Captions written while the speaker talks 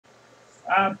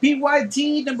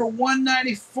PYT number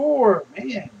 194.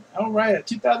 Man, all right. A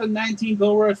 2019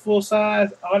 Gold Rush full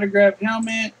size autograph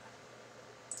helmet.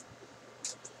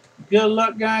 Good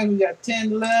luck, guys. We got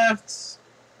 10 left.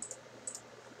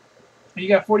 And you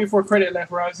got 44 credit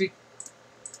left, Rosie.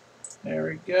 There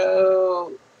we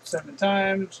go. 7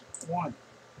 times. 1,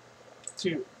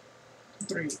 2,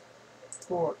 3,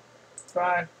 4,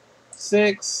 5,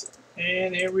 6.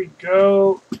 And here we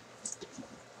go.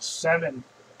 7.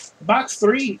 Box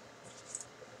 3.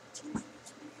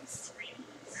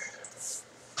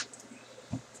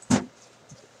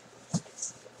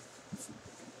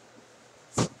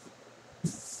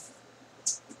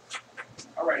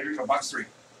 All right, here we go. Box 3.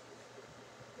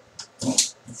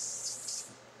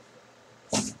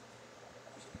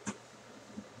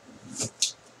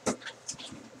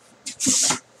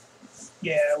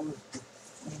 Yeah, we're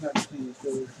not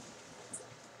pleased.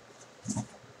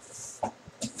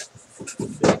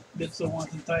 Bits of one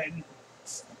and tighten.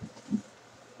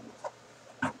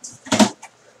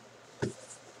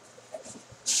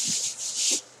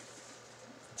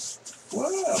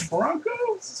 What? Broncos?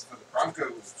 This is for the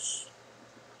Broncos.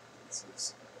 This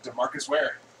is DeMarcus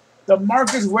Ware.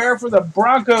 DeMarcus Ware for the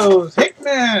Broncos.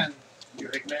 Hickman. You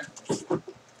Hickman.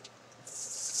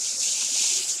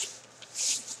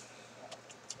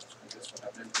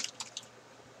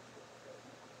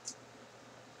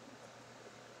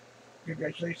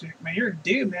 Congratulations, man. You're a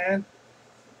dude, man.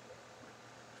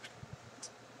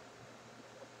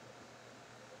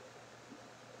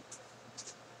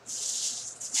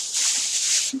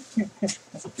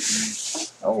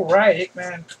 All right,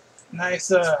 Hickman.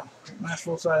 Nice, nice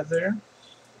full size there.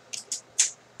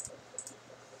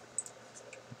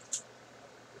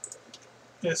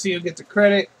 Let's see who gets the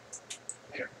credit.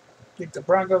 Here. Get the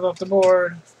Broncos off the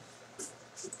board.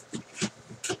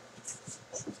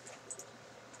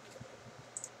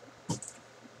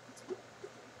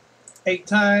 Eight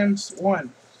times.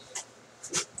 1,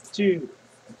 2,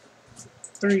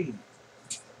 3,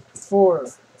 4,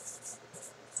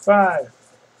 5,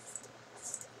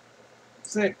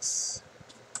 6,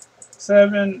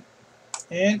 7,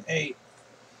 and 8.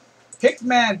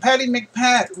 Hickman, Patty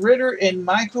McPat, Ritter, and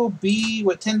Michael B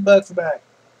with $10 back.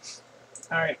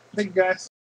 All right, thank you guys.